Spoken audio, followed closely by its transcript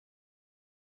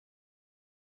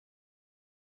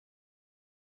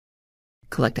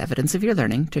Collect evidence of your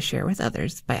learning to share with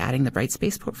others by adding the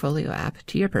Brightspace Portfolio app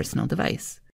to your personal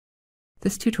device.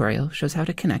 This tutorial shows how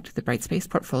to connect the Brightspace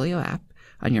Portfolio app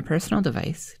on your personal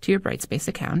device to your Brightspace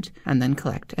account and then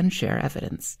collect and share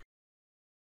evidence.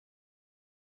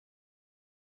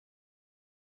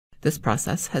 This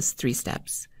process has 3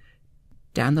 steps: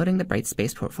 downloading the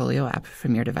Brightspace Portfolio app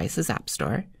from your device's App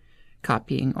Store,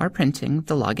 copying or printing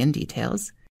the login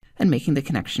details, and making the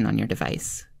connection on your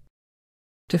device.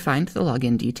 To find the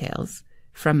login details,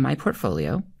 from My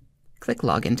Portfolio, click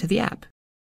Login to the app.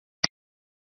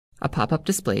 A pop-up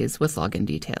displays with login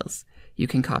details. You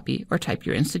can copy or type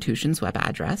your institution's web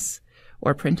address,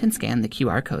 or print and scan the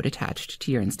QR code attached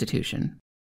to your institution.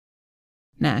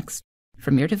 Next,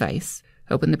 from your device,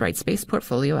 open the Brightspace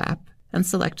Portfolio app and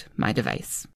select My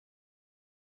Device.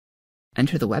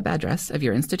 Enter the web address of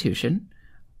your institution,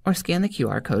 or scan the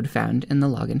QR code found in the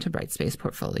Login to Brightspace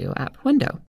Portfolio app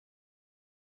window.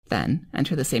 Then,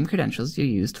 enter the same credentials you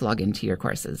used to log into your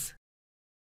courses.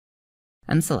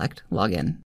 And select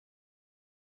Login.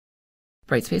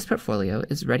 Brightspace Portfolio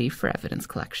is ready for evidence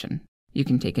collection. You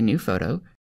can take a new photo,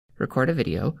 record a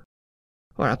video,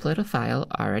 or upload a file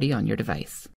already on your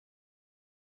device.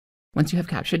 Once you have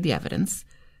captured the evidence,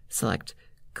 select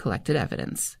Collected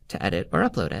Evidence to edit or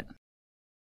upload it.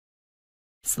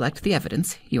 Select the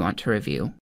evidence you want to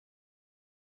review.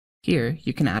 Here,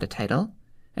 you can add a title,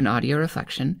 an audio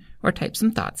reflection, or type some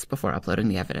thoughts before uploading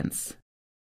the evidence.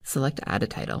 Select Add a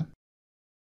Title.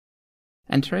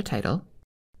 Enter a title,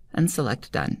 and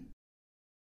select Done.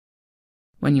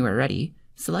 When you are ready,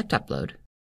 select Upload.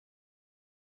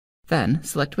 Then,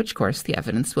 select which course the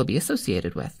evidence will be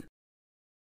associated with.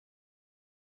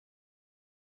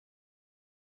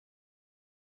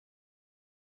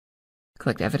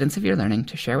 Collect evidence of your learning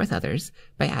to share with others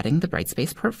by adding the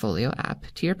Brightspace Portfolio app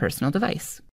to your personal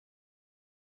device.